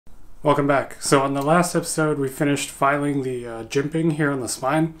Welcome back. So on the last episode we finished filing the jimping here on the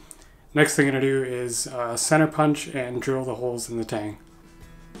spine. Next thing I'm going to do is center punch and drill the holes in the tang.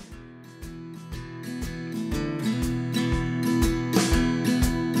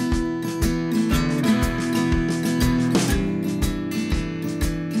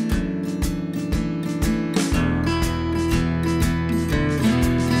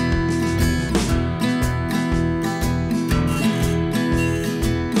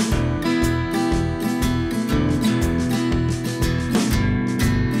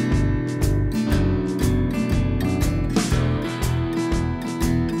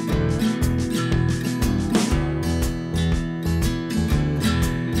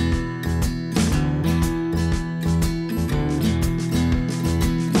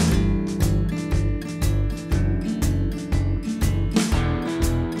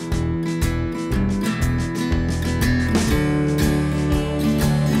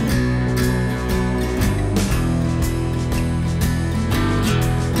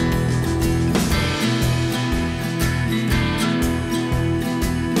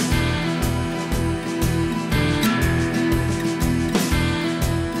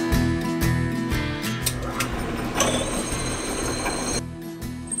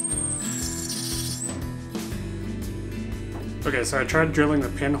 Okay, so I tried drilling the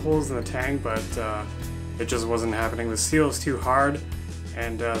pinholes in the tang, but it just wasn't happening. The steel is too hard,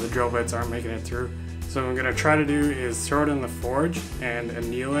 and the drill bits aren't making it through. So what I'm going to try to do is throw it in the forge and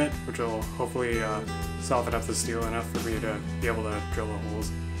anneal it, which will hopefully soften up the steel enough for me to be able to drill the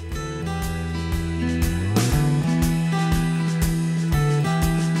holes.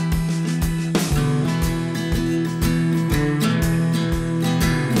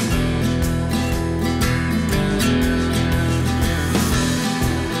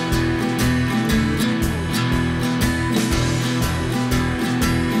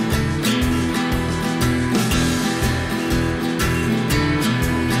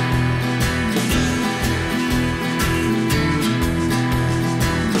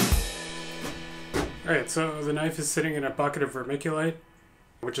 Alright, so the knife is sitting in a bucket of vermiculite,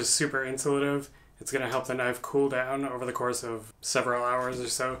 which is super insulative. It's going to help the knife cool down over the course of several hours or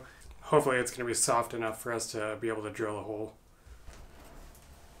so. Hopefully it's going to be soft enough for us to be able to drill a hole.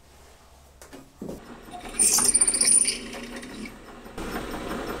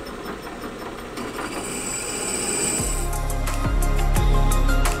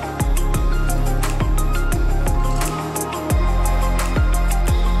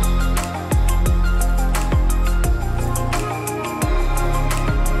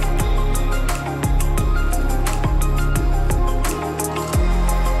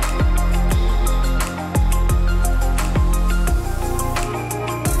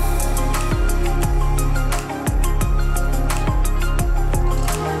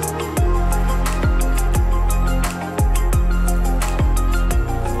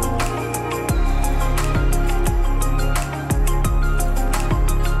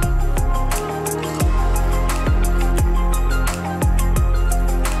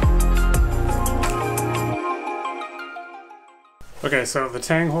 Okay, so the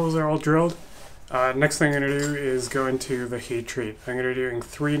tang holes are all drilled. Next thing I'm going to do is go into the heat treat. I'm going to be doing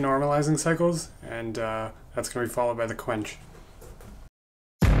 3 normalizing cycles, and that's going to be followed by the quench.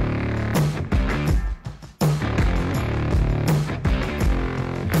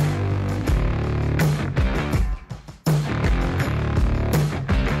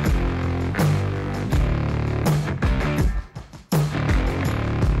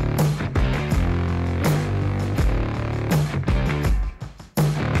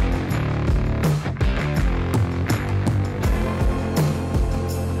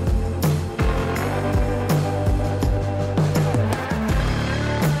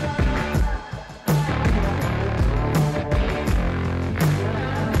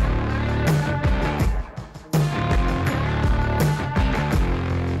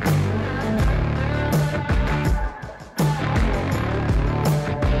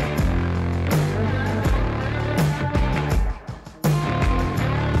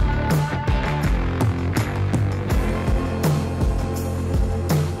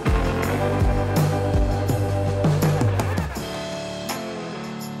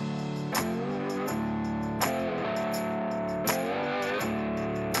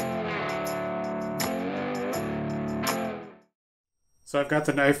 So I've got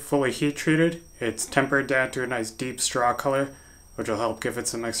the knife fully heat treated. It's tempered down to a nice deep straw color, which will help give it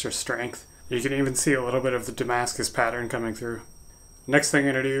some extra strength. You can even see a little bit of the Damascus pattern coming through. Next thing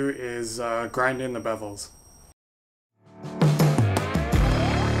I'm going to do is grind in the bevels.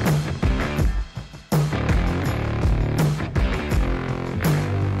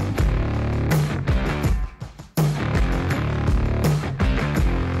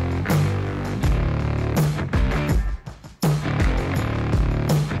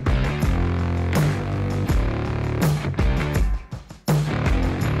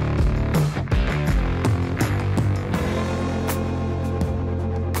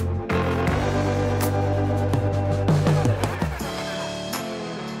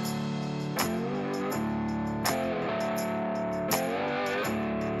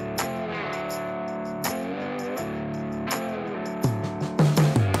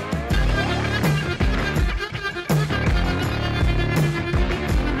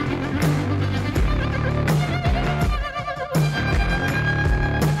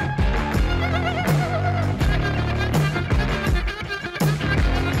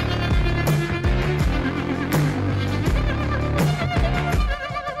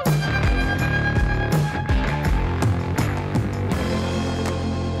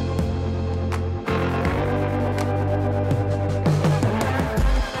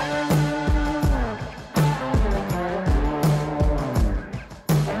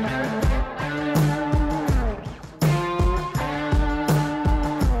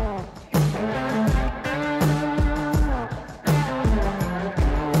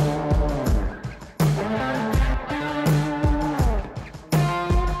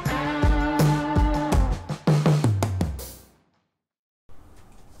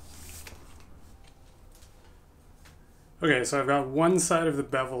 Okay, so I've got one side of the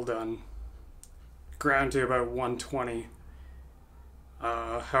bevel done, ground to about 120.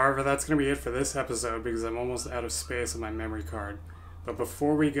 However, that's going to be it for this episode because I'm almost out of space on my memory card. But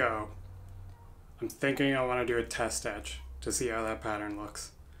before we go, I'm thinking I want to do a test etch to see how that pattern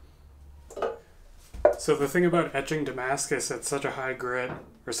looks. So the thing about etching Damascus at such a high grit,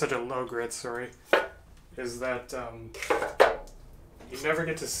 or such a low grit, sorry, is that you never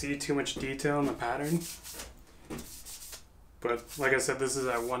get to see too much detail in the pattern. But like I said, this is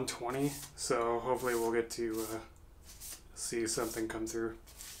at 120, so hopefully we'll get to see something come through.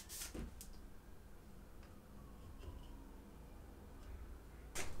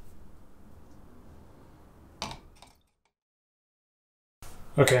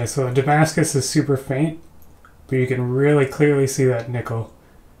 Okay, so the Damascus is super faint, but you can really clearly see that nickel,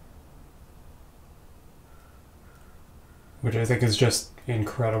 which I think is just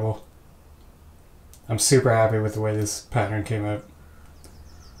incredible. I'm super happy with the way this pattern came out.